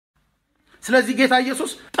ስለዚህ ጌታ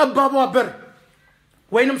ኢየሱስ ጠባቧ በር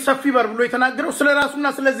ወይንም ሰፊ በር ብሎ የተናገረው ስለ ራሱና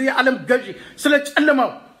ስለዚህ ዓለም ገዢ ስለ ጨለማው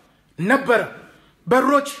ነበር።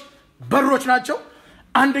 በሮች ናቸው።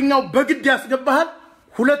 አንደኛው በግድ ያስገባሃል፣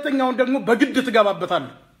 ሁለተኛው ደግሞ በግድ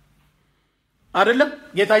ትገባበታለህ አይደለም?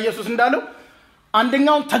 ጌታ ኢየሱስ እንዳለው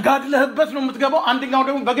አንደኛው ተጋድለህበት ነው የምትገባው፣ አንደኛው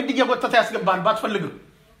ደግሞ በግድ እየጎተተ ያስገባሃል። ባትፈልግም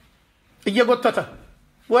እየጎተተ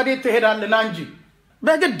ወዴት ትሄዳለህ እንጂ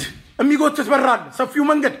በግድ የሚጎትት በር አለ። ሰፊው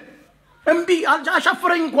መንገድ እምቢ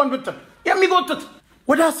አሻፈረኝ እንኳን ብትል የሚጎትት።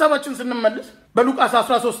 ወደ ሐሳባችን ስንመለስ በሉቃስ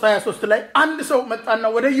 13:23 ላይ አንድ ሰው መጣና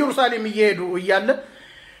ወደ ኢየሩሳሌም እየሄዱ እያለ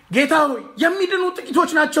ጌታ ሆይ የሚድኑ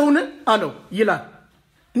ጥቂቶች ናቸውን አለው ይላል።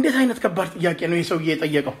 እንዴት አይነት ከባድ ጥያቄ ነው ይሄ ሰውዬ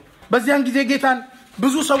የጠየቀው። በዚያን ጊዜ ጌታን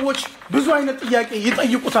ብዙ ሰዎች ብዙ አይነት ጥያቄ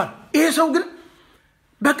ይጠይቁታል። ይሄ ሰው ግን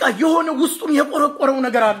በቃ የሆነ ውስጡን የቆረቆረው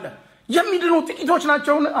ነገር አለ። የሚድኑ ጥቂቶች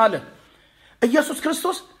ናቸውን አለ። ኢየሱስ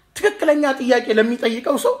ክርስቶስ ትክክለኛ ጥያቄ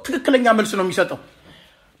ለሚጠይቀው ሰው ትክክለኛ መልስ ነው የሚሰጠው።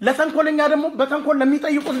 ለተንኮለኛ ደግሞ በተንኮል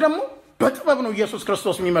ለሚጠይቁት ደግሞ በጥበብ ነው ኢየሱስ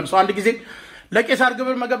ክርስቶስ የሚመልሰው። አንድ ጊዜ ለቄሳር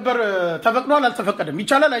ግብር መገበር ተፈቅዷል አልተፈቀደም፣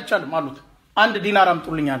 ይቻላል አይቻልም አሉት። 1 ዲናር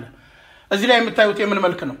አምጡልኝ አለ። እዚህ ላይ የምታዩት የምን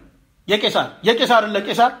መልክ ነው? የቄሳርን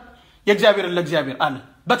ለቄሳር የእግዚአብሔርን ለእግዚአብሔር አለ።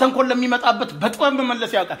 በተንኮል ለሚመጣበት በጥበብ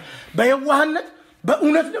መመለስ ያውቃል። በየዋህነት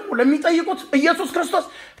በእውነት ደግሞ ለሚጠይቁት ኢየሱስ ክርስቶስ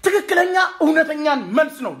ትክክለኛ እውነተኛን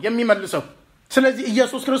መልስ ነው የሚመልሰው። ስለዚህ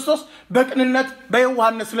ኢየሱስ ክርስቶስ በቅንነት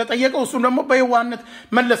በየዋህነት ስለጠየቀው እሱም ደግሞ በየዋህነት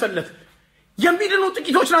መለሰለት። የሚድኑ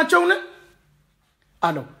ጥቂቶች ናቸውን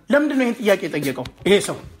አለው። ለምንድን ነው ይሄን ጥያቄ ጠየቀው? ይሄ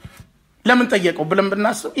ሰው ለምን ጠየቀው ብለን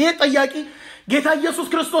ብናስብ ይሄ ጠያቂ ጌታ ኢየሱስ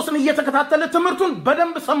ክርስቶስን እየተከታተለ ትምህርቱን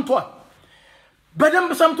በደንብ ሰምቷል።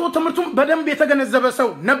 በደንብ ሰምቶ ትምህርቱን በደንብ የተገነዘበ ሰው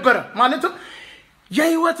ነበረ። ማለትም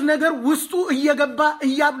የህይወት ነገር ውስጡ እየገባ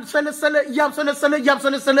እያብሰለሰለ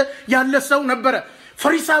ያለ ሰው ነበረ።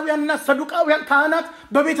 ፈሪሳውያንና ሰዱቃውያን ካህናት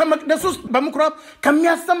በቤተ መቅደስ ውስጥ በምኩራብ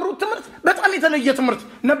ከሚያስተምሩት ትምህርት በጣም የተለየ ትምህርት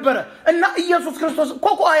ነበረ እና ኢየሱስ ክርስቶስ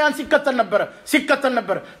ኮኮአያን ሲከተል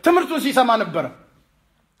ነበረ። ትምህርቱን ሲሰማ ነበረ።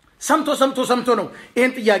 ሰምቶ ነው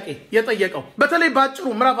ይሄን ጥያቄ የጠየቀው። በተለይ ባጭሩ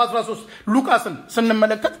ምዕራፍ 13 ሉቃስን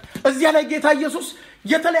ስንመለከት እዚያ ላይ ጌታ ኢየሱስ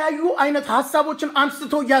የተለያዩ አይነት ሐሳቦችን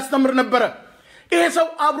አንስቶ ያስተምር ነበረ። ይሄ ሰው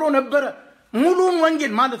አብሮ ነበረ። ሙሉን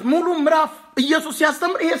ወንጌል ማለት ሙሉ ምዕራፍ ኢየሱስ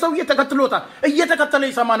ሲያስተምር ይሄ ሰው እየተከተለ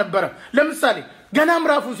ይሰማ ነበረ። ለምሳሌ ገና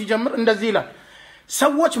ምዕራፉን ሲጀምር እንደዚህ ይላል።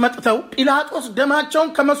 ሰዎች መጥተው ጲላጦስ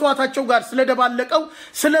ደማቸውን ከመስዋዕታቸው ጋር ስለደባለቀው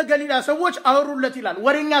ስለ ገሊላ ሰዎች አወሩለት ይላል።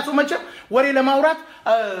 ወሬኛ ሰው መቼም ወሬ ለማውራት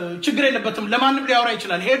ችግር የለበትም፣ ለማንም ሊያወራ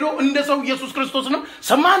ይችላል። ሄዶ እንደ ሰው ኢየሱስ ክርስቶስንም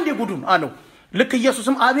ሰማ እንደ ጉዱን አለው። ልክ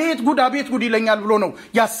ኢየሱስም አቤት ጉድ ይለኛል ብሎ ነው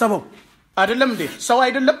ያሰበው። አይደለም እንዴ? ሰው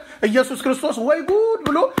አይደለም ኢየሱስ ክርስቶስ ወይ ጉድ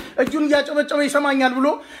ብሎ እጁን ያጨበጨበ ይሰማኛል ብሎ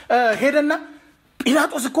ሄደና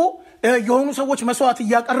ጲላጦስ እኮ የሆኑ ሰዎች መስዋዕት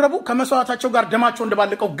እያቀረቡ ከመስዋዕታቸው ጋር ደማቸው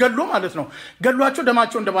እንደባለቀው ገሎ ማለት ነው ገሏቸው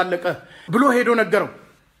ደማቸው እንደባለቀ ብሎ ሄዶ ነገረው።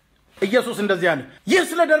 ኢየሱስ እንደዚህ አለ፣ ይህ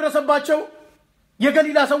ስለደረሰባቸው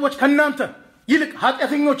የገሊላ ሰዎች ከናንተ ይልቅ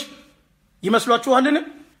ኃጢአተኞች ይመስሏችኋልን?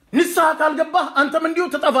 ንስሐ ካልገባህ አንተም እንዲሁ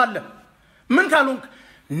ትጠፋለህ። ምን ካልሆንክ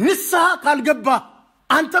ንስሐ ካልገባህ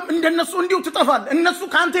አንተም እንደነሱ እንዲሁ ትጠፋለህ። እነሱ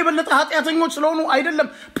ካንተ የበለጠ ኃጢአተኞች ስለሆኑ አይደለም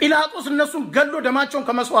ጲላጦስ እነሱን ገሎ ደማቸውን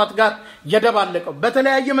ከመስዋዕት ጋር የደባለቀው።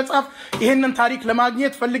 በተለያየ መጽሐፍ ይሄንን ታሪክ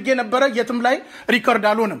ለማግኘት ፈልጌ ነበረ፣ የትም ላይ ሪከርድ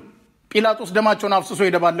አልሆነም። ጲላጦስ ደማቸውን አፍስሶ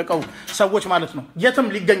የደባለቀው ሰዎች ማለት ነው የትም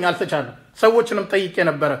ሊገኝ አልተቻለም። ሰዎችንም ጠይቄ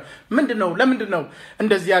ነበረ ለምንድነው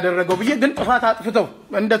እንደዚህ ያደረገው ብዬ። ግን ጥፋት አጥፍተው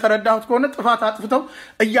እንደተረዳሁት ከሆነ ጥፋት አጥፍተው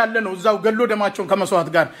እያለ ነው እዛው ገሎ ደማቸውን ከመስዋዕት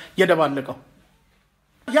ጋር የደባለቀው።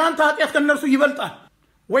 ያንተ ኃጢአት ከነርሱ ይበልጣል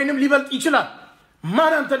ወይንም ሊበልጥ ይችላል።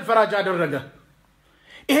 ማን አንተን ፈራጅ አደረገ?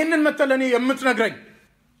 ይሄንን መተለኔ የምትነግረኝ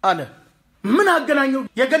አለ። ምን አገናኘው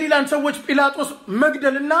የገሊላን ሰዎች ጲላጦስ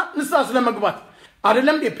መግደልና ንስሐ ስለመግባት?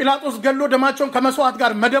 አይደለም ጲላጦስ ገሎ ደማቸውን ከመስዋዕት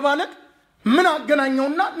ጋር መደባለቅ ምን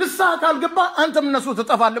አገናኘውና ንስሐ ካልገባ አንተም እነሱ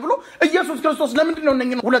ትጠፋለህ ብሎ ኢየሱስ ክርስቶስ ለምንድን ነው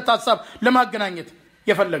እነኚህን ሁለት ሐሳብ ለማገናኘት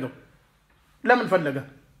የፈለገው? ለምን ፈለገ?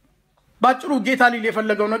 ባጭሩ ጌታ ሊል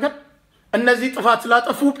የፈለገው ነገር እነዚህ ጥፋት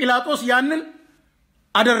ስላጠፉ ጲላጦስ ያንን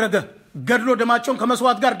አደረገ፣ ገድሎ ደማቸውን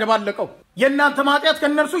ከመስዋዕት ጋር ደባለቀው። የእናንተ ኃጢአት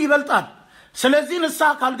ከነርሱ ይበልጣል፣ ስለዚህ ንስሐ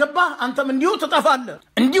ካልገባህ አንተም እንዲሁ ትጠፋለህ።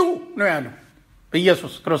 እንዲሁ ነው ያለው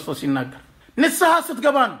ኢየሱስ ክርስቶስ ሲናገር። ንስሐ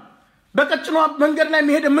ስትገባ ነው በቀጭኗ መንገድ ላይ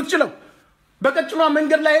መሄድ የምትችለው። በቀጭኗ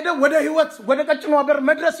መንገድ ላይ ሄደ ወደ ህይወት ወደ ቀጭኗ በር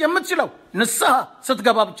መድረስ የምትችለው ንስሐ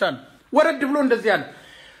ስትገባ ብቻ ነው። ወረድ ብሎ እንደዚህ ያለ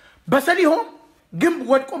በሰሊሆም ግንብ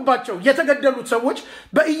ወድቆባቸው የተገደሉት ሰዎች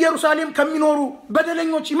በኢየሩሳሌም ከሚኖሩ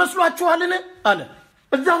በደለኞች ይመስሏችኋልን አለ።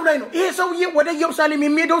 እዛው ላይ ነው ይሄ ሰውዬ ወደ ኢየሩሳሌም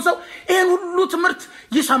የሚሄደው ሰው ይሄን ሁሉ ትምህርት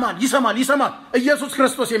ይሰማል ኢየሱስ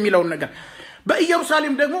ክርስቶስ የሚለውን ነገር።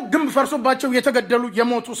 በኢየሩሳሌም ደግሞ ግንብ ፈርሶባቸው የተገደሉ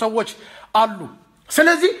የሞቱ ሰዎች አሉ።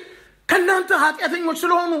 ስለዚህ ከናንተ ኃጢአተኞች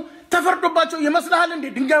ስለሆኑ ተፈርዶባቸው ይመስልሃል እንዴ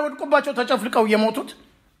ድንጋይ ወድቆባቸው ተጨፍልቀው የሞቱት?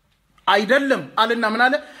 አይደለም አለና ምን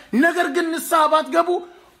አለ? ነገር ግን ንስሐ ባትገቡ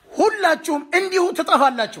ሁላችሁም እንዲሁ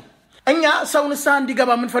ትጠፋላችሁ። እኛ ሰው ንስሐ እንዲገባ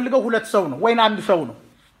የምንፈልገው ሁለት ሰው ነው ወይ አንድ ሰው ነው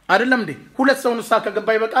አይደለም እንዴ? ሁለት ሰው ንስሐ ከገባ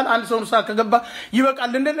ይበቃል፣ አንድ ሰው ንስሐ ከገባ ይበቃል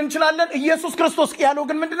ልንል እንችላለን። ኢየሱስ ክርስቶስ ያለው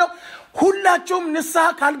ግን ምንድነው? ሁላችሁም ንስሐ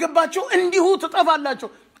ካልገባችሁ እንዲሁ ትጠፋላችሁ።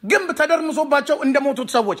 ግንብ ተደርምሶባቸው እንደሞቱት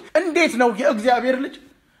ሰዎች እንዴት ነው የእግዚአብሔር ልጅ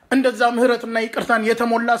እንደዛ ምህረትና ይቅርታን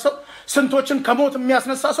የተሞላ ሰው ስንቶችን ከሞት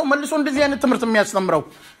የሚያስነሳ ሰው መልሶ እንደዚህ አይነት ትምህርት የሚያስተምረው?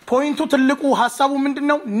 ፖይንቱ ትልቁ ሐሳቡ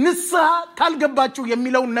ምንድነው? ንስሐ ካልገባችሁ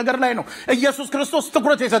የሚለው ነገር ላይ ነው ኢየሱስ ክርስቶስ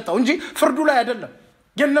ትኩረት የሰጠው እንጂ ፍርዱ ላይ አይደለም፣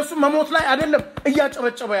 የነሱ መሞት ላይ አይደለም።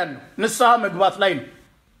 እያጨበጨበ ያለው ንስሐ መግባት ላይ ነው።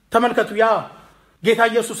 ተመልከቱ፣ ያ ጌታ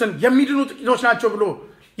ኢየሱስን የሚድኑ ጥቂቶች ናቸው ብሎ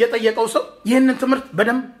የጠየቀው ሰው ይህንን ትምህርት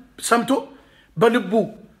በደንብ ሰምቶ በልቡ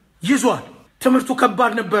ይዟል። ትምህርቱ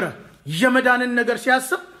ከባድ ነበረ። የመዳንን ነገር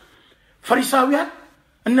ሲያስብ ፈሪሳውያን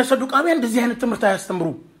እነ ሰዱቃውያን እንደዚህ አይነት ትምህርት አያስተምሩ።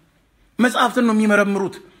 መጽሐፍትን ነው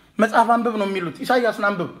የሚመረምሩት። መጽሐፍ አንብብ ነው የሚሉት። ኢሳይያስን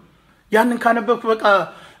አንብብ፣ ያንን ካነበብክ በቃ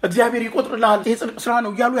እግዚአብሔር ይቆጥርልሃል፣ ይሄ ጽድቅ ስራ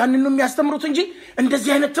ነው እያሉ ያንን ነው የሚያስተምሩት እንጂ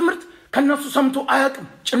እንደዚህ አይነት ትምህርት ከነሱ ሰምቶ አያውቅም።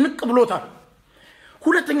 ጭንቅ ብሎታል።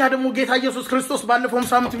 ሁለተኛ ደግሞ ጌታ ኢየሱስ ክርስቶስ ባለፈውም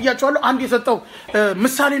ሳምንት ብያቸዋለሁ አንድ የሰጠው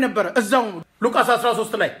ምሳሌ ነበረ። እዛው ሉቃስ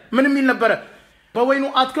 13 ላይ ምን የሚል ነበረ? በወይኑ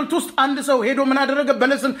አትክልት ውስጥ አንድ ሰው ሄዶ ምን አደረገ?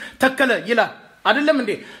 በለስን ተከለ ይላል አይደለም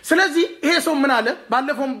እንዴ? ስለዚህ ይሄ ሰው ምን አለ?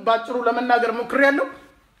 ባለፈውም ባጭሩ ለመናገር ሞክሬያለሁ።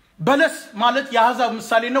 በለስ ማለት የአሕዛብ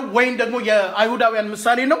ምሳሌ ነው ወይም ደግሞ የአይሁዳውያን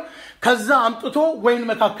ምሳሌ ነው። ከዛ አምጥቶ ወይን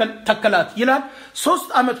መካከል ተከላት ይላል።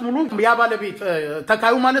 3 ዓመት ሙሉ ያ ባለቤት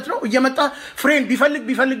ተካዩ ማለት ነው እየመጣ ፍሬን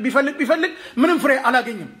ቢፈልግ ምንም ፍሬ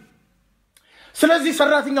አላገኘም። ስለዚህ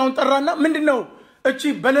ሰራተኛውን ጠራና ምንድነው እቺ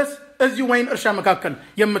በለስ እዚህ ወይን እርሻ መካከል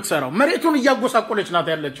የምትሰራው? መሬቱን እያጎሳቆለች ናት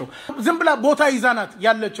ያለችው፣ ዝም ብላ ቦታ ይዛናት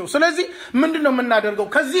ያለችው። ስለዚህ ምንድነው የምናደርገው?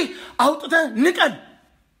 ከዚህ አውጥተህ ንቀል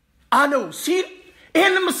አለው ሲል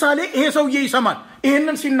ይሄን ምሳሌ ይሄ ሰውዬ ይሰማል።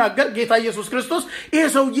 ይሄንን ሲናገር ጌታ ኢየሱስ ክርስቶስ ይሄ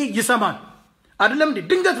ሰውዬ ይሰማል አይደለም እንዴ?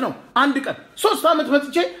 ድንገት ነው አንድ ቀን 3 ዓመት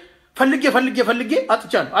መጥቼ ፈልጌ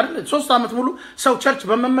አጥቻለሁ አይደል? 3 ዓመት ሙሉ ሰው ቸርች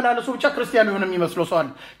በመመላለሱ ብቻ ክርስቲያን የሆነ የሚመስለው ሰው አለ።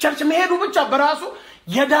 ቸርች መሄዱ ብቻ በራሱ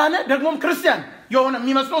የዳነ ደግሞም ክርስቲያን የሆነ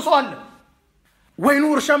የሚመስለው ሰው አለ። ወይኑ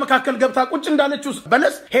እርሻ መካከል ገብታ ቁጭ እንዳለችው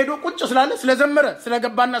በለስ ሄዶ ቁጭ ስላለ ስለዘመረ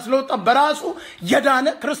ስለገባና ስለወጣ በራሱ የዳነ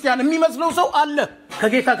ክርስቲያን የሚመስለው ሰው አለ።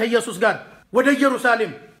 ከጌታ ከኢየሱስ ጋር ወደ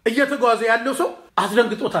ኢየሩሳሌም እየተጓዘ ያለው ሰው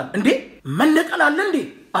አስደንግጦታል። እንዴ መነቀል አለ እንዴ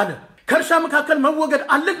አለ። ከእርሻ መካከል መወገድ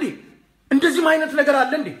አለ እንዴ? እንደዚህ አይነት ነገር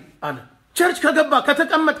አለ እንዴ አለ። ቸርች ከገባ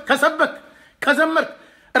ከተቀመጥ ከሰበክ ከዘመርክ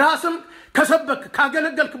ራስም ከሰበክ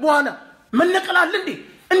ካገለገልክ በኋላ መነቀል አለ እንዴ?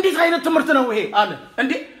 እንዴት አይነት ትምህርት ነው ይሄ አለ።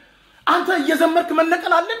 እንዴ አንተ እየዘመርክ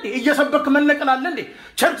መነቀል አለ እንዴ? እየሰበክ መነቀል አለ እንዴ?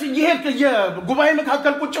 ቸርች እየሄድክ የጉባኤ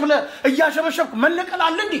መካከል ቁጭ ብለህ እያሸበሸብክ መነቀል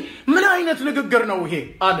አለ እንዴ? ምን አይነት ንግግር ነው ይሄ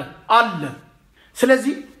አለ።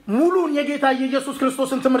 ስለዚህ ሙሉን የጌታ የኢየሱስ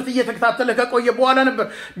ክርስቶስን ትምህርት እየተከታተለ ከቆየ በኋላ ነበር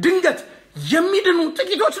ድንገት የሚድኑ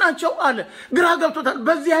ጥቂቶች ናቸው አለ። ግራ ገብቶታል።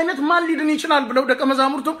 በዚህ አይነት ማን ሊድን ይችላል ብለው ደቀ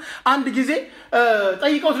መዛሙርቱም አንድ ጊዜ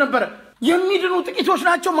ጠይቀውት ነበር። የሚድኑ ጥቂቶች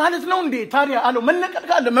ናቸው ማለት ነው እንዴ ታዲያ አለው። መነቀል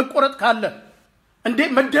ካለ መቆረጥ ካለ እንዴ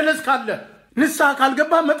መደለዝ ካለ ንስሐ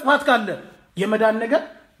ካልገባ መጥፋት ካለ የመዳን ነገር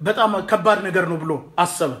በጣም ከባድ ነገር ነው ብሎ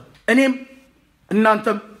አሰበ። እኔም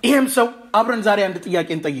እናንተም ይሄም ሰው አብረን ዛሬ አንድ ጥያቄ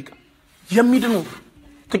እንጠይቅ። የሚድኑ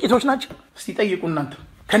ጥቂቶች ናቸው? እስቲ ጠይቁ እናንተ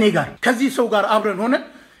ከኔ ጋር ከዚህ ሰው ጋር አብረን ሆነን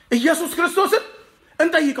ኢየሱስ ክርስቶስን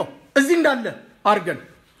እንጠይቀው። እዚህ እንዳለ አርገን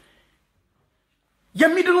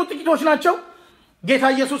የሚድኑ ጥቂቶች ናቸው? ጌታ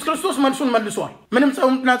ኢየሱስ ክርስቶስ መልሱን መልሷል። ምንም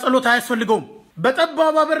ጾምና ጸሎት አያስፈልገውም።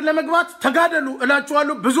 በጠባብ በር ለመግባት ተጋደሉ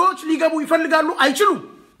እላችኋለሁ፣ ብዙዎች ሊገቡ ይፈልጋሉ አይችሉም።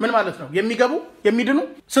 ምን ማለት ነው? የሚድኑ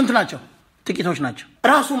ስንት ናቸው? ጥቂቶች ናቸው።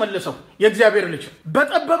 ራሱ መልሰው የእግዚአብሔር ልጅ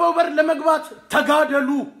በጠባብ በር ለመግባት ተጋደሉ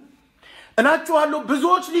እላችኋለሁ፣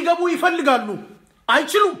 ብዙዎች ሊገቡ ይፈልጋሉ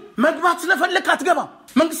አይችሉም። መግባት ስለፈለክ አትገባም።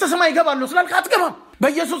 መንግስተ ሰማይ ይገባለሁ ስላልክ አትገባም።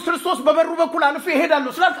 በኢየሱስ ክርስቶስ በበሩ በኩል አልፌ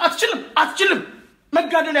እሄዳለሁ ስላልክ አትችልም።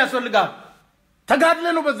 መጋደል ያስፈልጋል። ተጋድለ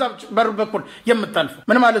ነው በዛ በር በኩል የምታልፈው።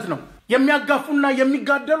 ምን ማለት ነው? የሚያጋፉና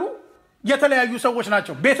የሚጋደሉ የተለያዩ ሰዎች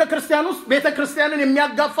ናቸው። ቤተክርስቲያን ውስጥ ቤተክርስቲያንን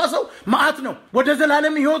የሚያጋፋ ሰው ማአት ነው። ወደ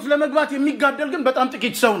ዘላለም ሕይወት ለመግባት የሚጋደል ግን በጣም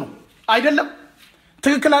ጥቂት ሰው ነው። አይደለም?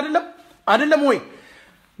 ትክክል አይደለም ወይ?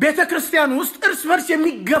 ቤተክርስቲያን ውስጥ እርስ በርስ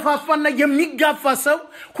የሚገፋፋና የሚጋፋ ሰው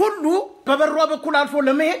ሁሉ በበሯ በኩል አልፎ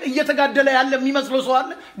ለመሄድ እየተጋደለ ያለ የሚመስለው ሰው አለ፣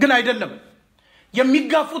 ግን አይደለም።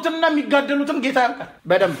 የሚጋፉትና የሚጋደሉትን ጌታ ያውቃል።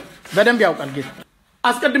 በደንብ ያውቃል ጌታ።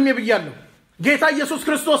 አስቀድሜ ብያለሁ። ጌታ ኢየሱስ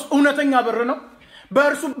ክርስቶስ እውነተኛ በር ነው።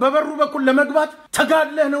 በእርሱ በበሩ በኩል ለመግባት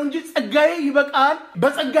ተጋድለህ ነው እንጂ ጸጋዬ ይበቃል፣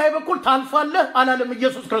 በጸጋዬ በኩል ታልፋለህ አላለም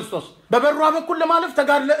ኢየሱስ ክርስቶስ። በበሯ በኩል ለማለፍ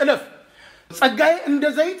ተጋድለህ እለፍ። ጸጋዬ እንደ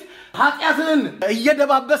ዘይት ኃጢአትን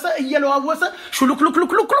እየደባበሰ እየለዋወሰ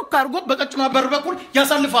ሹሉክሉክሉክሉክ አድርጎ በቀጭኗ በር በኩል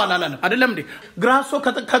ያሳልፋል አላለም አይደለም እንዴ? ግራሶ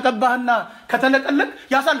ከቀባህና ከተለቀለቅ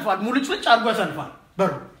ያሳልፋል፣ ሙልጭልጭ አድርጎ ያሳልፋል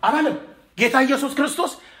በሩ አላለም። ጌታ ኢየሱስ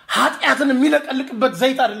ክርስቶስ ኃጢአትን የሚለቀልቅበት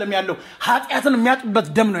ዘይት አይደለም ያለው፣ ኃጢአትን የሚያጥበት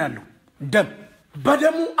ደም ነው ያለው። ደም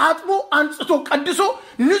በደሙ አጥቦ አንጽቶ ቀድሶ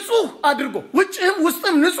ንጹህ አድርጎ ውጭም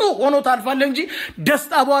ውስጥም ንጹህ ሆኖ ታልፋለህ እንጂ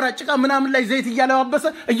ደስታ አቧራ ጭቃ ምናምን ላይ ዘይት እያለባበሰ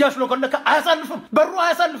እያሽሎከለከ አያሳልፍም። በሩ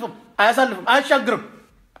አያሳልፍም፣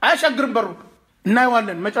 አያሻግርም በሩ።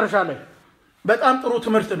 እናየዋለን መጨረሻ ላይ። በጣም ጥሩ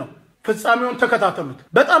ትምህርት ነው። ፍጻሜውን ተከታተሉት።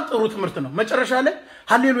 በጣም ጥሩ ትምህርት ነው። መጨረሻ ላይ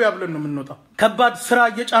ሃሌሉያ ብለን ነው የምንወጣው። ከባድ ስራ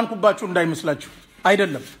እየጫንኩባችሁ እንዳይመስላችሁ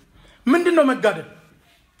አይደለም። ምንድነው መጋደል?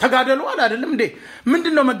 ተጋደሉ አይደለም እንዴ?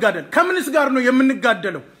 ምንድነው መጋደል? ከምንስ ጋር ነው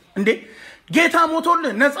የምንጋደለው እንዴ? ጌታ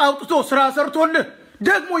ሞቶልህ ነፃ አውጥቶ ስራ ሰርቶልህ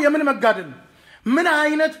ደግሞ የምን መጋደል ነው? ምን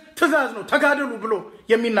አይነት ትእዛዝ ነው ተጋደሉ ብሎ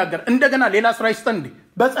የሚናገር? እንደገና ሌላ ስራ ይስጠን እንዴ?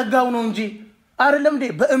 በጸጋው ነው እንጂ አይደለም እንዴ?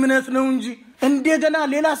 በእምነት ነው እንጂ እንደገና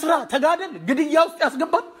ሌላ ስራ ተጋደል ግድያ ውስጥ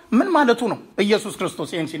ያስገባል? ምን ማለቱ ነው? ኢየሱስ ክርስቶስ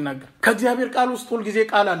ይሄን ሲናገር ከእግዚአብሔር ቃል ውስጥ ሁሉ ጊዜ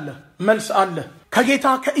ቃል አለ፣ መልስ አለ። ከጌታ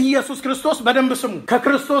ከኢየሱስ ክርስቶስ በደንብ ስሙ።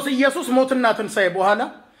 ከክርስቶስ ኢየሱስ ሞትና ትንሣኤ በኋላ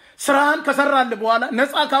ስራን ከሰራል በኋላ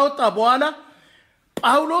ነፃ ካወጣ በኋላ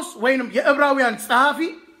ጳውሎስ ወይንም የዕብራውያን ጸሐፊ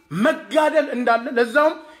መጋደል እንዳለ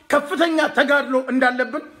ለዛውም ከፍተኛ ተጋድሎ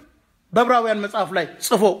እንዳለብን በዕብራውያን መጽሐፍ ላይ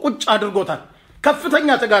ጽፎ ቁጭ አድርጎታል። ከፍተኛ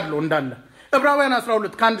ተጋድሎ እንዳለ ዕብራውያን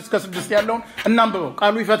 12 ከ1 እስከ 6 ያለውን እናንብበው፣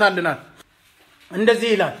 ቃሉ ይፈታልናል። እንደዚህ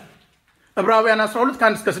ይላል ዕብራውያን 12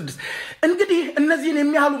 ከ1 እስከ 6 እንግዲህ እነዚህን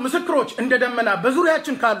የሚያህሉ ምስክሮች እንደ ደመና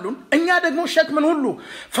በዙሪያችን ካሉን እኛ ደግሞ ሸክምን ሁሉ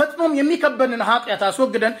ፈጥኖም የሚከበንን ኃጢአት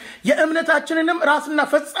አስወግደን የእምነታችንንም ራስና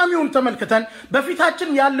ፈጻሚውን ተመልክተን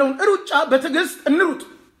በፊታችን ያለውን ሩጫ በትዕግስት እንሩጥ።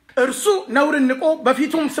 እርሱ ነውርን ንቆ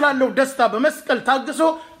በፊቱም ስላለው ደስታ በመስቀል ታግሶ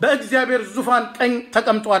በእግዚአብሔር ዙፋን ቀኝ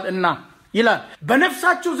ተቀምጧልና ይላል።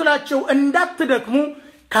 በነፍሳችሁ ዝላቸው እንዳትደክሙ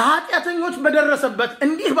ከኃጢአተኞች በደረሰበት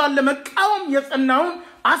እንዲህ ባለ መቃወም የጸናውን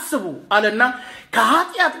አስቡ አለና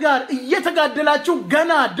ከኃጢአት ጋር እየተጋደላችሁ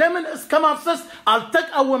ገና ደምን እስከ ማፍሰስ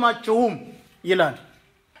አልተቃወማችሁም ይላል።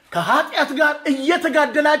 ከኃጢአት ጋር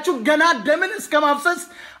እየተጋደላችሁ ገና ደምን እስከ ማፍሰስ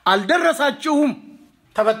አልደረሳችሁም።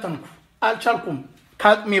 ተበተንኩ፣ አልቻልኩም፣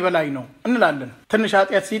 ከአቅሜ በላይ ነው እንላለን። ትንሽ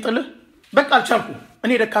ኃጢአት ሲጥልህ በቃ አልቻልኩም፣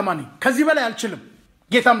 እኔ ደካማ ነኝ፣ ከዚህ በላይ አልችልም።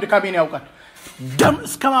 ጌታም ድካሜን ያውቃል። ደም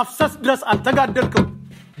እስከ ማፍሰስ ድረስ አልተጋደልክም።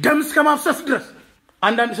 ደም እስከ ማፍሰስ ድረስ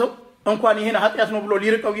አንዳንድ ሰው እንኳን ይሄን ኃጢአት ነው ብሎ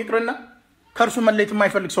ሊርቀው ይቅርና ከርሱ መለየት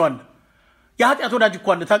የማይፈልግ ሰው አለ። የኃጢአት ወዳጅ እኮ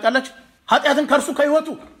አለ ታውቃላችሁ። ኃጢአትን ከርሱ ከህይወቱ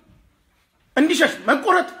እንዲሸሽ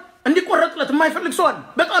እንዲቆረጥለት የማይፈልግ ሰው አለ።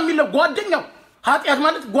 በጣም የሚለው ጓደኛው፣ ኃጢአት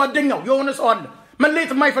ማለት ጓደኛው የሆነ ሰው አለ።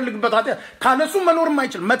 መለየት የማይፈልግበት ኃጢአት ካለሱ መኖር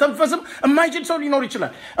የማይችል መተንፈስም የማይችል ሰው ሊኖር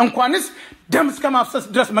ይችላል። እንኳንስ ደም እስከ ማፍሰስ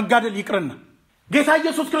ድረስ መጋደል ይቅርና ጌታ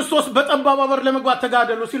ኢየሱስ ክርስቶስ በጠባብ በር ለመግባት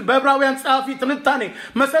ተጋደሉ ሲል በዕብራውያን ጸሐፊ ትንታኔ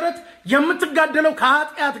መሰረት የምትጋደለው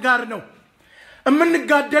ከኃጢአት ጋር ነው።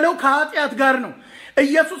 የምንጋደለው ከኃጢአት ጋር ነው።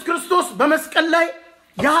 ኢየሱስ ክርስቶስ በመስቀል ላይ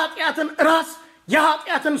የኃጢአትን ራስ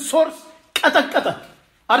የኃጢአትን ሶርስ ቀጠቀጠ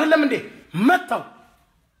አይደለም እንዴ? መታው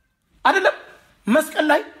አይደለም? መስቀል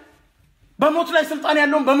ላይ በሞት ላይ ስልጣን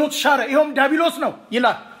ያለውን በሞት ሻረ። ይሄም ዲያብሎስ ነው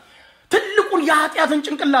ይላል። ትልቁን የኃጢአትን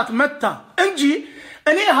ጭንቅላት መታ እንጂ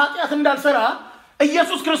እኔ ኃጢአት እንዳልሰራ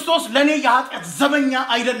ኢየሱስ ክርስቶስ ለኔ የኃጢአት ዘበኛ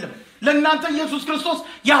አይደለም። ለእናንተ ኢየሱስ ክርስቶስ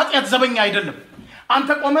የኃጢአት ዘበኛ አይደለም። አንተ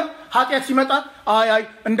ቆመ ኃጢአት ሲመጣ አይ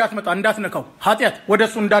እንዳትመጣ እንዳትነካው፣ ኃጢአት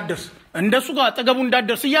ወደሱ እንዳትደርስ፣ እንደሱ ጋር አጠገቡ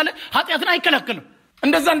እንዳትደርስ እያለ ኃጢአትን አይከለክልም።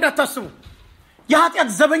 እንደዛ እንዳታስቡ። የኃጢአት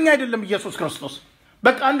ዘበኛ አይደለም ኢየሱስ ክርስቶስ።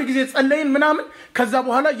 በቃ አንድ ጊዜ ጸለይን ምናምን ከዛ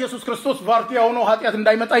በኋላ ኢየሱስ ክርስቶስ ቫርቲያ ሆኖ ኃጢአት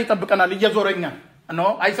እንዳይመጣ ይጠብቀናል እየዞረኛ ነው።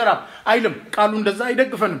 አይሰራም አይልም። ቃሉ እንደዛ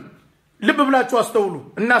አይደግፈንም። ልብ ብላችሁ አስተውሉ፣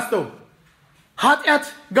 እናስተውል። ኃጢአት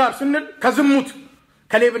ጋር ስንል ከዝሙት፣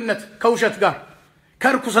 ከሌብነት፣ ከውሸት ጋር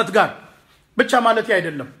ከርኩሰት ጋር ብቻ ማለት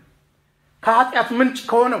አይደለም። ከኃጢአት ምንጭ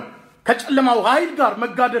ከሆነው ከጨለማው ኃይል ጋር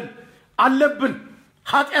መጋደል አለብን።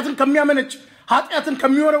 ኃጢአትን ከሚያመነጭ ኃጢአትን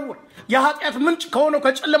ከሚወረውር የኃጢአት ምንጭ ከሆነው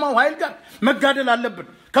ከጨለማው ኃይል ጋር መጋደል አለብን።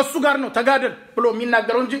 ከሱ ጋር ነው ተጋደል ብሎ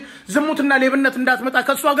የሚናገረው እንጂ ዝሙትና ሌብነት እንዳትመጣ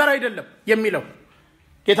ከሷ ጋር አይደለም የሚለው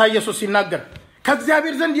ጌታ ኢየሱስ ሲናገር።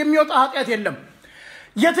 ከእግዚአብሔር ዘንድ የሚወጣ ኃጢአት የለም።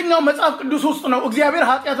 የትኛው መጽሐፍ ቅዱስ ውስጥ ነው እግዚአብሔር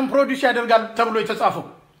ኃጢአትን ፕሮዲዩስ ያደርጋል ተብሎ የተጻፈው?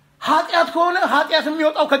 ኃጢአት ከሆነ ኃጢአት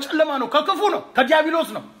የሚወጣው ከጨለማ ነው፣ ከክፉ ነው፣ ከዲያብሎስ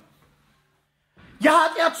ነው።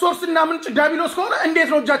 የኃጢአት ሶርስና ምንጭ ዲያብሎስ ከሆነ እንዴት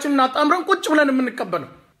ነው እጃችንን አጣምረን ቁጭ ብለን የምንቀበለው?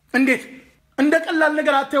 እንዴት? እንደ ቀላል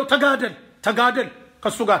ነገር አታየው። ተጋደል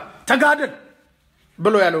ከሱ ጋር ተጋደል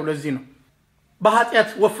ብሎ ያለው ለዚህ ነው። በኃጢአት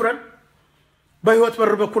ወፍረን በህይወት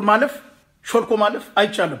በር በኩል ማለፍ ሾልኮ ማለፍ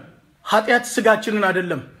አይቻልም። ኃጢአት ስጋችንን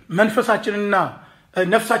አይደለም መንፈሳችንና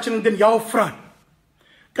ነፍሳችንን ግን ያወፍራል።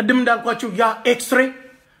 ቅድም እንዳልኳችሁ ያ ኤክስሬ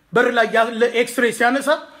በር ላይ ያለ ኤክስሬ ሲያነሳ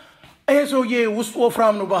ሰውዬ ውስጡ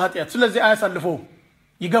ወፍራም ነው በኃጢአት ስለዚህ አያሳልፈው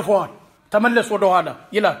ይገፋዋል ተመለስ ወደ ኋላ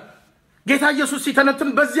ይላል ጌታ ኢየሱስ ሲተነትን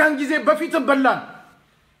በዚያን ጊዜ በፊት በላን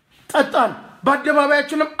ጠጣን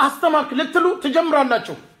በአደባባያችንም አስተማርክ ልትሉ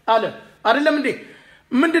ትጀምራላችሁ አለ አይደለም እንዴ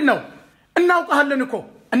ምንድነው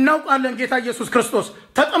እናውቃለን ጌታ ኢየሱስ ክርስቶስ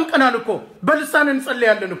ተጠምቀናል እኮ በልሳን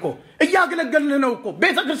እንጸልያለን እኮ እያገለገልን ነው እኮ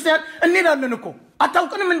ቤተክርስቲያን እንሄዳለን እኮ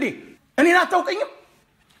አታውቅንም እንዴ እኔን አታውቀኝም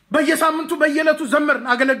በየሳምንቱ በየለቱ ዘመርን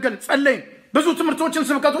አገለገልን ጸለይን ብዙ ትምህርቶችን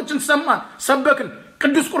ስብከቶችን ሰማን ሰበክን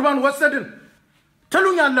ቅዱስ ቁርባን ወሰድን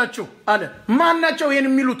ትሉኛላችሁ አለ ማናቸው ይሄን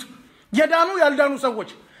የሚሉት የዳኑ ያልዳኑ ሰዎች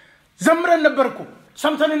ዘምረን ነበርኩ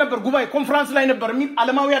ሰምተን ነበር ጉባኤ ኮንፈረንስ ላይ ነበር የሚል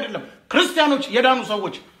ዓለማዊ አይደለም ክርስቲያኖች የዳኑ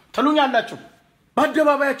ሰዎች ትሉኛላችሁ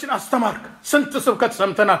በአደባባያችን አስተማርክ ስንት ስብከት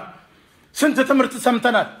ሰምተናል ስንት ትምህርት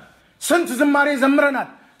ሰምተናል ስንት ዝማሬ ዘምረናል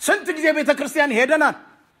ስንት ጊዜ ቤተክርስቲያን ሄደናል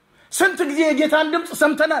ስንት ጊዜ የጌታን ድምጽ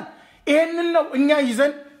ሰምተናል ይሄንን ነው እኛ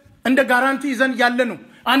ይዘን እንደ ጋራንቲ ይዘን ያለነው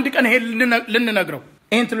አንድ ቀን ሄል ልንነግረው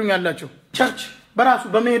ይሄን ትሉኛላችሁ ቸርች በራሱ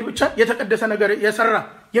በመሄድ ብቻ የተቀደሰ ነገር የሰራ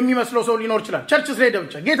የሚመስለው ሰው ሊኖር ይችላል ቸርች ስለሄደ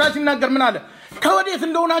ብቻ ጌታ ሲናገር ምን አለ ከወዴት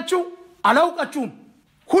እንደሆናችሁ አላውቃችሁም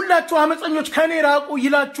ሁላችሁ አመፀኞች ከኔ ራቁ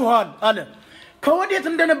ይላችኋል አለ ከወዴት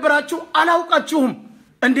እንደነበራችሁ አላውቃችሁም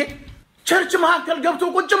እንዴ ቸርች መካከል ገብቶ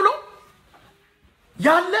ቁጭ ብሎ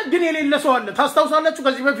ያለ ግን የሌለ ሰው አለ ታስታውሳላችሁ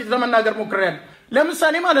ከዚህ በፊት ለመናገር ሞክሬያለሁ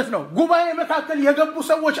ለምሳሌ ማለት ነው ጉባኤ መካከል የገቡ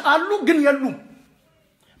ሰዎች አሉ ግን የሉም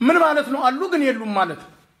ምን ማለት ነው አሉ ግን የሉም ማለት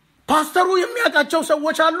ፓስተሩ የሚያቃቸው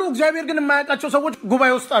ሰዎች አሉ እግዚአብሔር ግን የማያቃቸው ሰዎች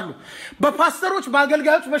ጉባኤ ውስጥ አሉ በፓስተሮች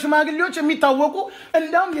በአገልጋዮች በሽማግሌዎች የሚታወቁ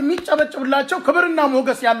እንዳውም የሚጨበጭብላቸው ክብርና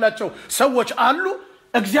ሞገስ ያላቸው ሰዎች አሉ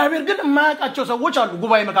እግዚአብሔር ግን የማያቃቸው ሰዎች አሉ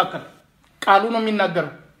ጉባኤ መካከል ቃሉ ነው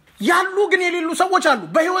የሚናገረው ያሉ ግን የሌሉ ሰዎች አሉ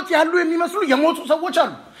በህይወት ያሉ የሚመስሉ የሞቱ ሰዎች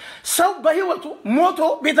አሉ ሰው በህይወቱ ሞቶ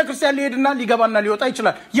ቤተክርስቲያን ሊሄድና ሊገባና ሊወጣ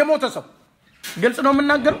ይችላል የሞተ ሰው ግልጽ ነው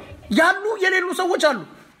የምናገረው ያሉ የሌሉ ሰዎች አሉ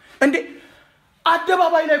እንዴ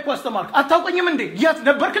አደባባይ ላይ አስተማርክ አታውቀኝም እንዴ ያት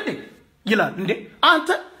ነበርክ እንዴ ይላል እንዴ አንተ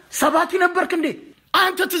ሰባኪ ነበርክ እንዴ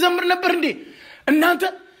አንተ ትዘምር ነበር እንዴ እናንተ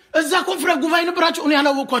እዛ ኮንፈረንስ ጉባኤ ነበራችሁ እኔ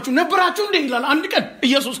ያላወቅኳችሁ ነበራችሁ እንዴ ይላል አንድ ቀን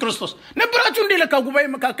ኢየሱስ ክርስቶስ ነበራችሁ እንዴ ለካ ጉባኤ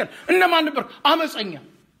መካከል እነማን ነበር አመፀኛ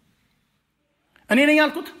እኔ ነኝ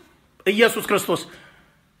ያልኩት ኢየሱስ ክርስቶስ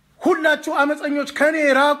ሁላችሁ አመፀኞች ከኔ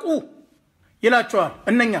ራቁ ይላችኋል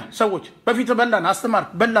እነኛ ሰዎች በፊት በላን አስተማርክ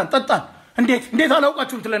በላን ጠጣን እንዴት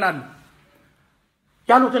አላውቃችሁም ትለናለህ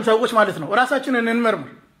ያሉትን ሰዎች ማለት ነው ራሳችንን እንመርምር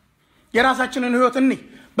የራሳችንን ህይወት እንይ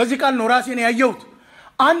በዚህ ቃል ነው ራሴን ያየሁት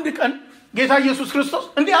አንድ ቀን ጌታ ኢየሱስ ክርስቶስ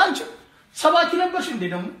እንዴ አንቺ ሰባኪ ነበርሽ እንዴ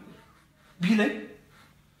ደግሞ ቢለኝ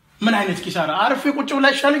ምን አይነት ኪሳራ አርፌ ቁጭ ብላ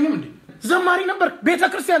ይሻለኝም እንዴ ዘማሪ ነበር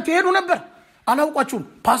ቤተክርስቲያን ትሄዱ ነበር አላውቃችሁም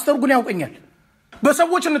ፓስተር ግን ያውቀኛል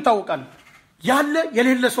በሰዎች እንታወቃለን ያለ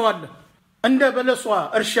የሌለ ሰው አለ እንደ በለሷ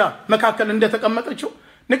እርሻ መካከል እንደተቀመጠችው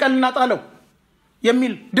ንቀልና ጣለው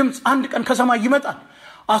የሚል ድምጽ አንድ ቀን ከሰማይ ይመጣል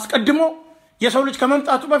አስቀድሞ የሰው ልጅ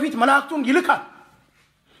ከመምጣቱ በፊት መላእክቱን ይልካል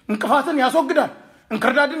እንቅፋትን ያስወግዳል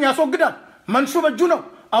እንክርዳድን ያስወግዳል መንሹ በእጁ ነው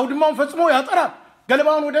አውድማውን ፈጽሞ ያጠራል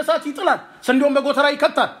ገለባውን ወደ እሳት ይጥላል ስንዴውን በጎተራ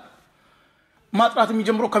ይከታል ማጥራት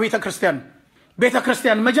የሚጀምረው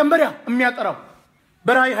ቤተክርስቲያን መጀመሪያ የሚያጠራው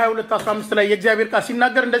በራእይ 22:15 ላይ የእግዚአብሔር ቃል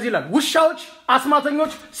ሲናገር እንደዚህ ይላል ውሻዎች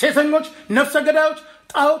አስማተኞች ሴሰኞች ነፍሰ ገዳዮች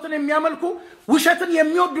ጣዖትን የሚያመልኩ ውሸትን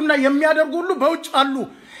የሚወዱና የሚያደርጉ ሁሉ በውጭ አሉ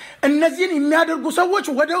እነዚህን የሚያደርጉ ሰዎች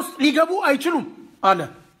ወደ ውስጥ ሊገቡ አይችሉም አለ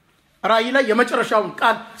ራእይ ላይ የመጨረሻውን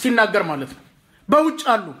ቃል ሲናገር ማለት ነው በውጭ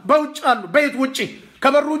አሉ በየት ውጪ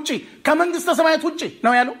ከበሩ ውጪ ከመንግስተ ሰማያት ውጪ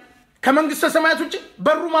ነው ያለው ከመንግስተ ሰማያት ውጪ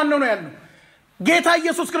በሩ ማን ነው ያለው ጌታ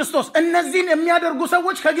ኢየሱስ ክርስቶስ እነዚህን የሚያደርጉ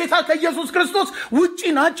ሰዎች ከጌታ ከኢየሱስ ክርስቶስ ውጪ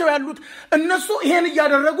ናቸው ያሉት እነሱ ይሄን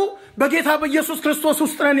ያደረጉ በጌታ በኢየሱስ ክርስቶስ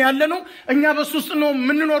ውስጥ ነን ያለነው እኛ በሱ ውስጥ ነው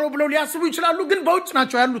ምንኖረው ብለው ሊያስቡ ይችላሉ ግን በውጭ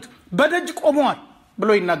ናቸው ያሉት በደጅ ቆመዋል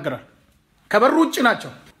ብሎ ይናገራል ከበሩ ውጪ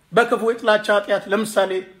ናቸው በክፉ የጥላቻ ኃጢአት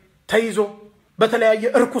ለምሳሌ ተይዞ በተለያየ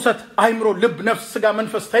እርኩሰት አይምሮ ልብ ነፍስ ስጋ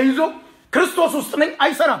መንፈስ ተይዞ ክርስቶስ ውስጥ ነኝ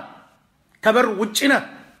አይሰራም ከበሩ ውጪ ነህ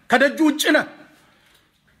ከደጁ ውጪ ነህ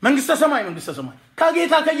መንግስተ ሰማይ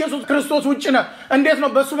ከጌታ ከኢየሱስ ክርስቶስ ውጪ ነህ እንዴት ነው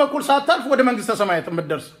በሱ በኩል ሳታልፍ ወደ መንግስተ ሰማያት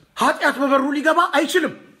የምትደርስ ኃጢአት በበሩ ሊገባ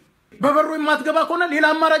አይችልም በበሩ የማትገባ ከሆነ ሌላ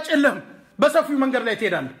አማራጭ የለህም በሰፊው መንገድ ላይ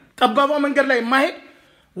ትሄዳለህ ጠባባ መንገድ ላይ ማሄድ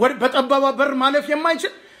በጠባባ በር ማለፍ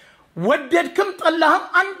የማይችል ወደድክም ጠላህም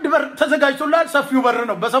አንድ በር ተዘጋጅቶልሃል ሰፊው በር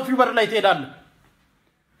ነው በሰፊው በር ላይ ትሄዳለህ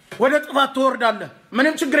ወደ ጥፋት ትወርዳለህ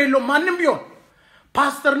ምንም ችግር የለውም ማንንም ቢሆን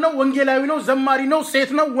ፓስተር ነው ወንጌላዊ ነው ዘማሪ ነው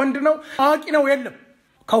ሴት ነው ወንድ ነው አዋቂ ነው የለም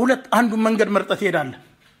ከሁለት አንዱ መንገድ መርጠህ ትሄዳለህ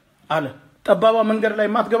አለ ጠባባ መንገድ ላይ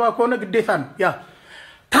ማትገባ ከሆነ ግዴታ ነው ያ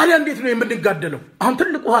ታዲያ እንዴት ነው የምንጋደለው አሁን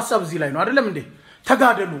ትልቁ ሐሳብ እዚህ ላይ ነው አይደለም እንዴ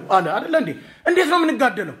ተጋደሉ አለ አይደል እንዴ? እንዴት ነው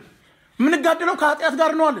የምንጋደለው? የምንጋደለው ከኃጢአት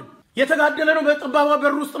ጋር ነው አለ። የተጋደለ ነው በጠባባ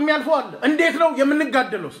በር ውስጥ የሚያልፈው አለ። እንዴት ነው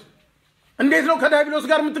የምንጋደለው? እንዴት ነው ከዲያብሎስ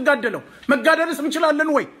ጋር የምትጋደለው? መጋደልስ እንችላለን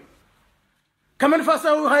ወይ?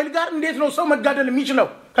 ከመንፈሳዊ ኃይል ጋር እንዴት ነው ሰው መጋደል የሚችለው?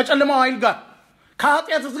 ከጨለማው ኃይል ጋር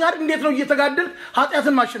ከኃጢአትስ ጋር እንዴት ነው እየተጋደል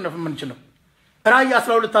ኃጢአትን ማሸነፍ የምንችለው? ራእይ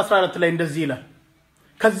 12:14 ላይ እንደዚህ ይላል።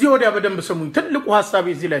 ከዚህ ወዲያ በደንብ ስሙኝ፣ ትልቁ ሐሳብ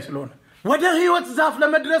እዚህ ላይ ስለሆነ ወደ ሕይወት ዛፍ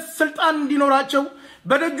ለመድረስ ስልጣን እንዲኖራቸው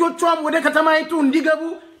በደጆቿም ወደ ከተማይቱ እንዲገቡ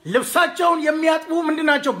ልብሳቸውን የሚያጥቡ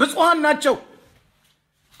ምንድናቸው? ብፁዓን ናቸው።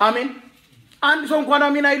 አሜን። አንድ ሰው እንኳን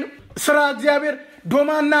አሜን አይልም። ስራ እግዚአብሔር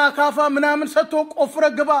ዶማና አካፋ ምናምን ሰጥቶ ቆፍረ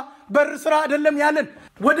ግባ በር ስራ አይደለም ያለን።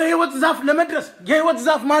 ወደ ሕይወት ዛፍ ለመድረስ የሕይወት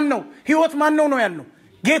ዛፍ ማን ነው? ሕይወት ማን ነው ያለው?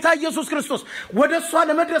 ጌታ ኢየሱስ ክርስቶስ። ወደሷ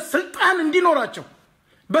ለመድረስ ስልጣን እንዲኖራቸው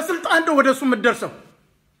በስልጣን ነው ወደሱ የምትደርሰው።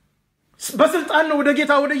 በስልጣን ነው ወደ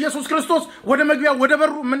ጌታ ወደ ኢየሱስ ክርስቶስ ወደ መግቢያ ወደ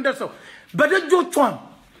በሩ የምንደርሰው። በደጆቿም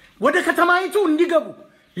ወደ ከተማይቱ እንዲገቡ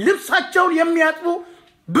ልብሳቸውን የሚያጥቡ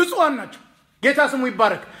ብፁዓን ናቸው። ጌታ ስሙ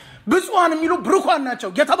ይባረክ። ብፁዓን የሚሉ ብሩካን ናቸው፣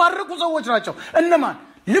 የተባረኩ ሰዎች ናቸው። እነማን?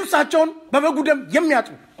 ልብሳቸውን በበጉ ደም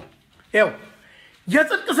የሚያጥቡ። ይኸው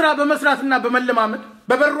የጽድቅ ስራ በመስራትና በመለማመድ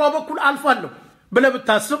በበሯ በኩል አልፋለሁ ብለህ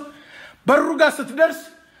ብታስብ በሩ ጋር ስትደርስ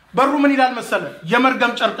በሩ ምን ይላል መሰለ?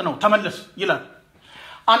 የመርገም ጨርቅ ነው ተመለስ ይላል።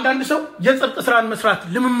 አንዳንድ ሰው የጽድቅ ስራን መስራት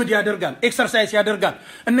ልምምድ ያደርጋል፣ ኤክሰርሳይዝ ያደርጋል።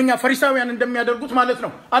 እነኛ ፈሪሳውያን እንደሚያደርጉት ማለት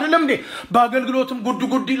ነው አይደለም እንዴ? በአገልግሎትም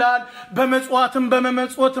ጉድ ይላል፣ በመጽዋትም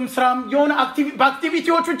በመመጽወትም ስራም የሆነ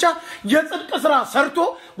በአክቲቪቲዎች ብቻ የጽድቅ ስራ ሰርቶ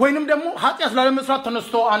ወይንም ደግሞ ኃጢአት ላለመስራት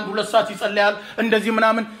ተነስቶ 1-2 ሰዓት ይጸልያል እንደዚህ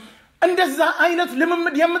ምናምን። እንደዛ አይነት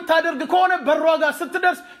ልምምድ የምታደርግ ከሆነ በሯ ጋር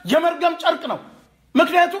ስትደርስ የመርገም ጨርቅ ነው።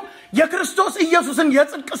 ምክንያቱም የክርስቶስ ኢየሱስን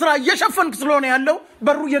የጽድቅ ስራ እየሸፈንክ ስለሆነ ያለው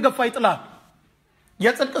በሩ እየገፋ ይጥላል።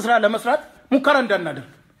 የጽድቅ ስራ ለመስራት ሙከራ እንዳናደርግ።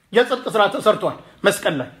 የጽድቅ ስራ ተሰርቷል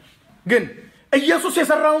መስቀል ላይ። ግን ኢየሱስ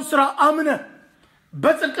የሰራውን ስራ አምነ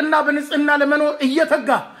በጽድቅና በንጽህና ለመኖር እየተጋ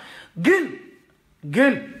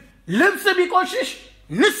ግን ልብስ ቢቆሽሽ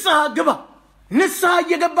ንስሐ ግባ። ንስሐ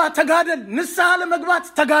እየገባ ተጋደል። ንስሐ ለመግባት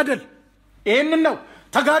ተጋደል። ይሄንን ነው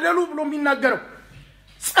ተጋደሉ ብሎ የሚናገረው።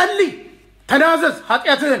 ጸልይ፣ ተናዘዝ፣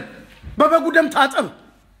 ኃጢአትህን በበጉ ደም ታጠብ።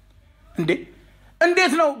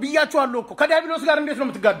 እንዴት ነው ብያችኋለሁ እኮ። ከዲያብሎስ ጋር እንዴት ነው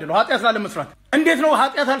የምትጋደለው? ኃጢአት ላለመስራት እንዴት ነው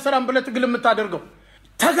ኃጢአት አልሰራም ብለህ ትግል የምታደርገው?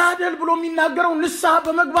 ተጋደል ብሎ የሚናገረው ንስሐ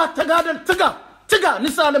በመግባት ተጋደል። ትጋ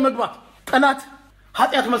ንስሐ ለመግባት። ጠላት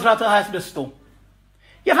ኃጢአት መስራት አያስደስተውም።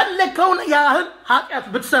 የፈለከውን ያህል ኃጢአት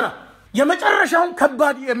ብትሰራ፣ የመጨረሻውን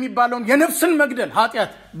ከባድ የሚባለውን የነፍስን መግደል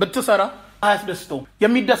ኃጢአት ብትሰራ አያስደስተውም።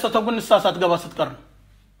 የሚደሰተው ግን ንስሐ ሳትገባ ስትቀር ነው።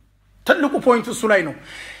 ትልቁ ፖይንት እሱ ላይ ነው።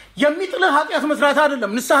 የሚጥልህ ኃጢአት መስራት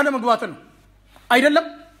አይደለም፣ ንስሐ ለመግባት ነው። አይደለም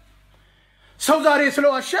ሰው ዛሬ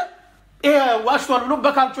ስለዋሸ ዋሽቷል ብሎ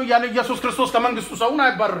በካልቾ እያለ ኢየሱስ ክርስቶስ ከመንግስቱ ሰውን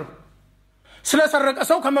አይባረርም። ስለሰረቀ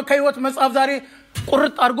ሰው ከሕይወት መጽሐፍ ዛሬ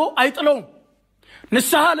ቁርጥ አድርጎ አይጥለውም።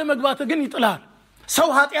 ንስሐ ለመግባት ግን ይጥላል። ሰው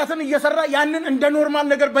ኃጢአትን እየሰራ ያንን እንደ ኖርማል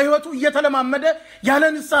ነገር በሕይወቱ እየተለማመደ ያለ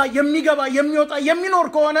ንስሐ የሚገባ የሚወጣ የሚኖር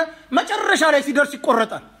ከሆነ መጨረሻ ላይ ሲደርስ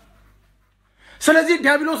ይቆረጣል። ስለዚህ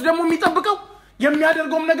ዲያብሎስ ደግሞ የሚጠብቀው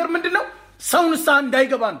የሚያደርገውም ነገር ምንድነው? ሰው ንስሐ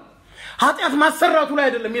እንዳይገባ ነው። ኃጢአት ማሰራቱ ላይ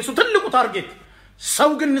አይደለም የሱ ትልቁ ታርጌት። ሰው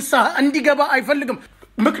ግን ንስሐ እንዲገባ አይፈልግም።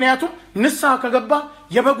 ምክንያቱም ንስሐ ከገባ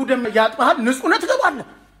የበጉ ደም ያጥባሃል፣ ንጹህ ትገባለህ።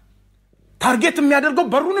 ታርጌት የሚያደርገው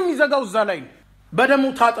በሩንም ይዘጋው እዛ ላይ ነው። በደሙ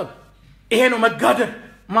ታጠብ። ይሄ ነው መጋደል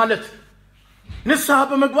ማለት። ንስሐ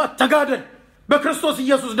በመግባት ተጋደል፣ በክርስቶስ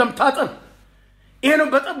ኢየሱስ ደም ታጠብ። ይሄ ነው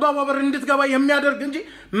በጠባባ በር እንድትገባ የሚያደርግ እንጂ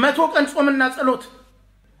 100 ቀን ጾምና ጸሎት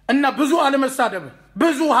እና ብዙ አለመሳደብ፣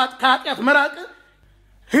 ብዙ ከኃጢአት መራቅ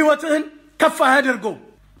ሕይወትህን ከፍ አያደርገው።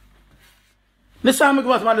 ንስሐ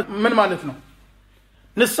መግባት ማለት ምን ማለት ነው?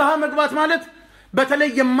 ንስሐ መግባት ማለት በተለይ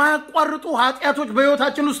የማያቋርጡ ኃጢአቶች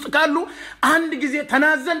በሕይወታችን ውስጥ ካሉ አንድ ጊዜ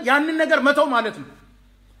ተናዘን ያንን ነገር መተው ማለት ነው።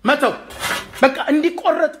 መተው በቃ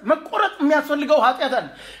መቆረጥ የሚያስፈልገው ኃጢአት አለ።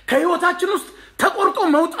 ከሕይወታችን ውስጥ ተቆርጦ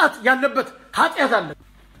መውጣት ያለበት ኃጢአት አለ።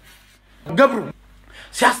 ገብሩ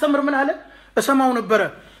ሲያስተምር ምን አለ? እሰማው ነበረ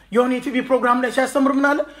የሆነ ቲቪ ፕሮግራም ላይ ሲያስተምር ምን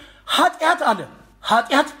አለ?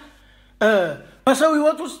 ኃጢአት በሰው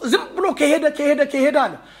ሕይወት ውስጥ ዝም ብሎ ከሄደ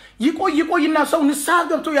አለ ይቆይና ሰው ንስሐ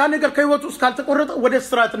ገብቶ ያ ነገር ከሕይወት ውስጥ ካልተቆረጠ ወደ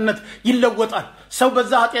እስራትነት ይለወጣል። ሰው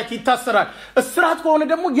በዛ ኃጢአት ይታሰራል። እስራት ከሆነ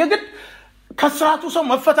ደግሞ የግድ ከስራቱ ሰው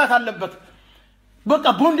መፈታት አለበት። በቃ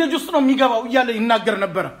ቦንዴጅ ውስጥ ነው የሚገባው እያለ ይናገር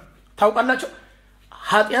ነበረ። ታውቃላችሁ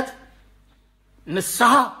ኃጢአት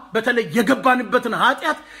ንስሐ በተለይ የገባንበትን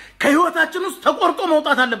ኃጢአት ከሕይወታችን ውስጥ ተቆርጦ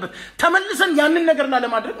መውጣት አለበት። ተመልሰን ያንን ነገር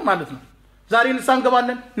ላለማድረግ ማለት ነው። ዛሬ ንስሐ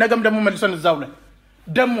እንገባለን፣ ነገም ደግሞ መልሰን እዛው ላይ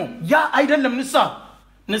ደግሞ ያ አይደለም።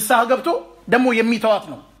 ንስሐ ገብቶ ደግሞ የሚተዋት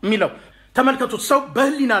ነው የሚለው። ተመልከቱት ሰው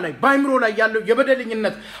በህሊና ላይ በአይምሮ ላይ ያለው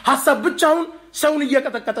የበደለኝነት ሐሳብ ብቻውን ሰውን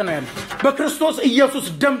እየቀጠቀጠ ነው ያለው በክርስቶስ ኢየሱስ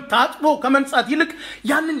ደም ታጥቦ ከመንጻት ይልቅ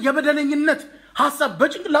ያንን የበደለኝነት ሐሳብ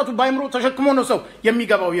በጭንቅላቱ በአይምሮ ተሸክሞ ነው ሰው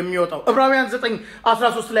የሚገባው የሚወጣው ዕብራውያን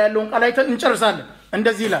 9:13 ላይ ያለውን ቃል አይተን እንጨርሳለን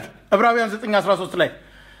እንደዚህ ይላል ዕብራውያን 9:13 ላይ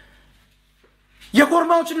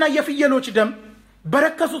የኮርማዎችና የፍየሎች ደም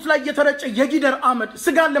በረከሱት ላይ የተረጨ የጊደር አመድ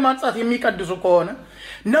ስጋን ለማንጻት የሚቀድሱ ከሆነ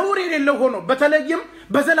ነውር የሌለው ሆኖ በተለይም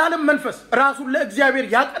በዘላለም መንፈስ ራሱን ለእግዚአብሔር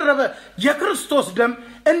ያቀረበ የክርስቶስ ደም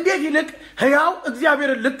እንዴት ይልቅ ሕያው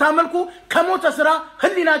እግዚአብሔርን ልታመልኩ ከሞተ ሥራ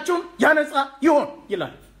ህሊናችሁን ያነጻ ይሆን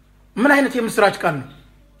ይላል ምን አይነት የምስራች ቃል ነው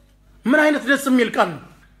ምን አይነት ደስ የሚል ቃል ነው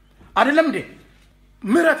አይደለም እንዴ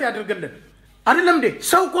ምህረት ያድርግልን አይደለም እንዴ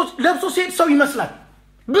ሰው እኮ ለብሶ ሲሄድ ሰው ይመስላል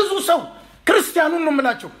ብዙ ሰው ክርስቲያኑን ነው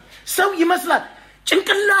የምላቸው ሰው ይመስላል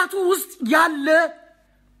ጭንቅላቱ ውስጥ ያለ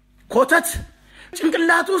ኮተት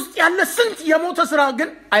ጭንቅላቱ ውስጥ ያለ ስንት የሞተ ሥራ ግን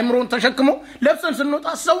አይምሮን ተሸክሞ ለብሰን ስንወጣ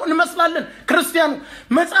ሰው እንመስላለን ክርስቲያኑ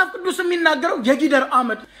መጽሐፍ ቅዱስ የሚናገረው የጊደር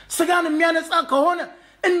አመድ ስጋን የሚያነጻ ከሆነ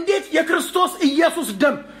እንዴት የክርስቶስ ኢየሱስ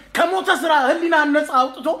ደም ከሞተ ሥራ ህሊና ነጻ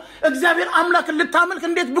አውጥቶ እግዚአብሔር አምላክን ልታመልክ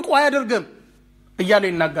እንዴት ብቁ አያደርግም እያለ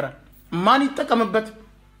ይናገራል ማን ይጠቀምበት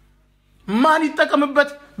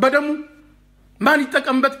በደሙ ማን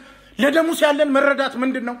ይጠቀምበት ለደሙ ሲያለን መረዳት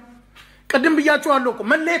ምንድነው ቀደም ብያችኋለሁ እኮ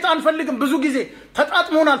መለየት አንፈልግም ብዙ ጊዜ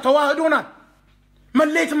ተጣጥሞናል ተዋህዶናል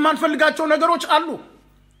መለየት ማንፈልጋቸው ነገሮች አሉ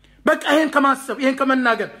በቃ ይሄን ከማሰብ ይሄን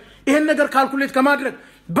ከመናገር ይሄን ነገር ካልኩሌት ከማድረግ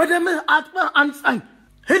በደምህ አጥበህ አንጻኝ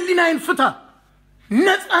ህሊናዬን ፍታ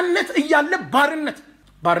ነፃነት እያለ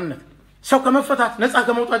ባርነት ሰው ከመፈታት ነፃ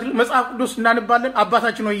ከመውጣት መጽሐፍ ቅዱስ እናነባለን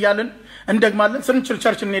አባታችን ሆይ ይያለን እንደግማለን ስንችል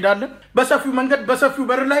ቸርች እንሄዳለን በሰፊው መንገድ በሰፊው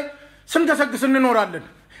በር ላይ ስንገሰግስ እንኖራለን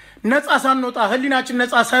ነፃ ሳንወጣ ህሊናችን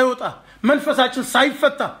ነፃ ሳይወጣ መንፈሳችን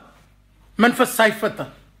ሳይፈታ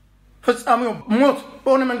ፍጻሜው ሞት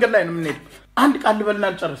በሆነ መንገድ ላይ ነው የምንሄደው አንድ ቃል ልበልና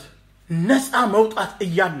ልጨርስ ነፃ መውጣት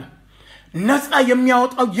እያለ ነፃ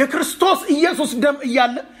የሚያወጣው የክርስቶስ ኢየሱስ ደም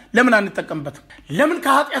እያለ ለምን አንጠቀምበትም ለምን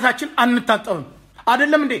ከኃጢያታችን አንታጠብም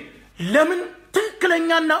አይደለም እንዴ ለምን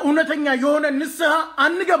ትክክለኛና እውነተኛ የሆነ ንስሐ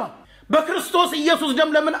አንገባ በክርስቶስ ኢየሱስ ደም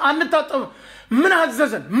ለምን አንታጠብም ምን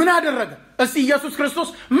አዘዘን ምን አደረገ እስቲ ኢየሱስ ክርስቶስ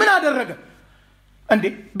ምን አደረገ እንዴ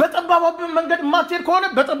በጠባባ መንገድ ማትሄድ ከሆነ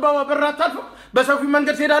በጠባባ በራታልፎ በሰፊው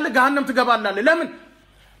መንገድ ትሄዳለህ ገሃነም ትገባላለህ ለምን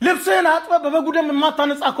ልብስህን አጥበህ በበጉ ደም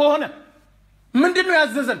ማታነጻ ከሆነ ምንድነው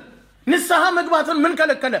ያዘዘን ንስሐ መግባትን ምን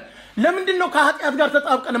ከለከለ ለምንድነው ከኃጢያት ጋር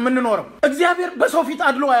ተጣብቀን የምንኖረው እግዚአብሔር በሰው ፊት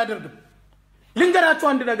አድሎ አያደርግም ልንገራችሁ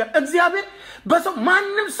አንድ ነገር እግዚአብሔር በሰው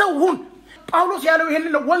ማንንም ሰው ሁን ጳውሎስ ያለው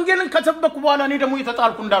ይሄንን ነው ወንጌልን ከተበኩ በኋላ እኔ ደግሞ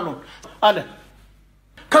የተጣልኩ እንዳልሆን አለ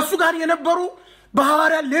ከሱ ጋር የነበሩ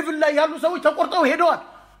በሐዋርያ ሌቭል ላይ ያሉ ሰዎች ተቆርጠው ሄደዋል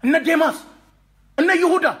እነ ዴማስ እነ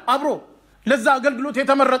ይሁዳ አብሮ ለዛ አገልግሎት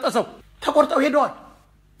የተመረጠ ሰው ተቆርጠው ሄደዋል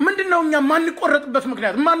ምንድነው እኛ ማንቆረጥበት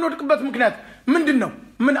ምክንያት ማንወድቅበት ምክንያት ምንድነው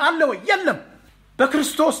ምን አለ ወይ የለም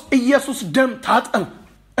በክርስቶስ ኢየሱስ ደም ታጠብ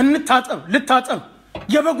ልታጠብ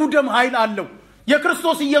የበጉ ደም ኃይል አለው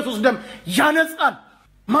የክርስቶስ ኢየሱስ ደም ያነጻል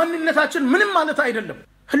ማንነታችን ምንም ማለት አይደለም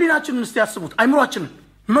ህሊናችንን እስቲ ያስቡት አይምሮአችንን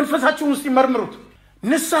መንፈሳችንን እስቲ መርምሩት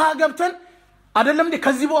ንስሐ ገብተን አይደለም እንዴ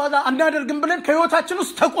ከዚህ በኋላ አንዳደርግም ብለን ከህይወታችን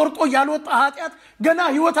ውስጥ ተቆርጦ ያልወጣ ኃጢያት ገና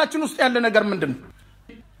ህይወታችን ውስጥ ያለ ነገር ምንድነው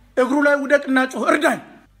እግሩ ላይ ውደቅና ጮህ እርዳኝ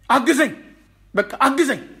አግዘኝ በቃ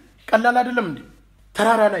አግዘኝ ቀላል አይደለም እንዴ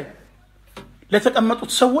ተራራ ላይ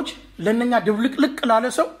ለተቀመጡት ሰዎች ለነኛ ድብልቅልቅ ላለ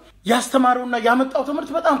ሰው ያስተማረውና ያመጣው ትምህርት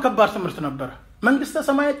በጣም ከባድ ትምህርት ነበር መንግስተ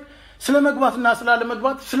ሰማያት ስለመግባትና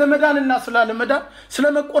ስላለመግባት ስለመዳንና ስላለመዳን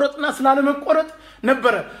ስለመቆረጥና ስላለመቆረጥ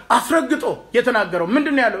ነበር አስረግጦ የተናገረው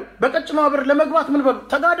ምንድነው ያለው በቀጭኑ አብር ለመግባት ምን በሉ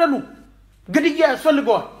ተጋደሉ ግድያ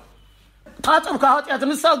ያስፈልገዋል ታጠብ ከኃጢያት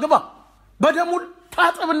ንስሐ ግባ በደሙ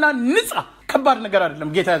ታጠብና ንጻ ከባድ ነገር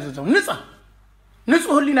አይደለም ጌታ ያዘዘው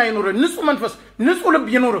ንጹህ ህሊና ይኑር ንጹህ መንፈስ ንጹህ ልብ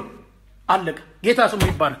ይኑር አለቀ ጌታ ስሙ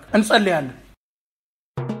ይባረክ እንጸልያለን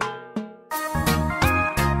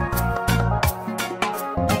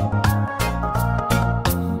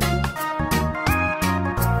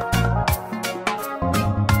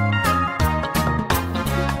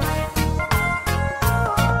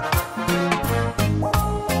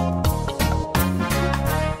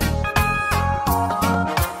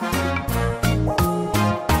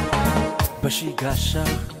በሺጋሻ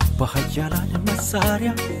በኃያላን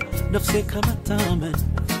መሳሪያ ነፍሴ ከመታመን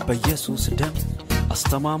በኢየሱስ ደም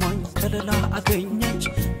አስተማማኝ ከለላ አገኘች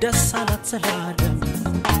ደስ አላት ዘላለም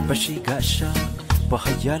በሺጋሻ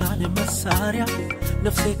በኃያላን መሳሪያ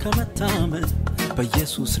ነፍሴ ከመታመን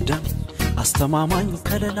በኢየሱስ ደም አስተማማኝ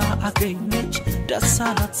ከለላ አገኘች ደስ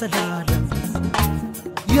አላት ዘላለም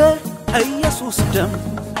የኢየሱስ ደም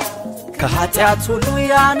ከኃጢአት ሁሉ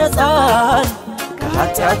ያነጻል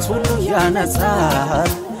ከኃጢአት ሁሉ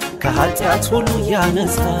ያነጻል ከኃጢአት ሁሉ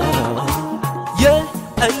ያነጻል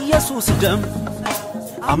የኢየሱስ ደም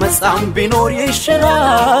አመፃም ቢኖር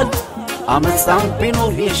ይሽራል አመፃም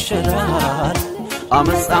ቢኖር ይሽራል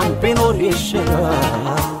አመፃም ቢኖር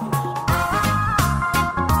ይሽራል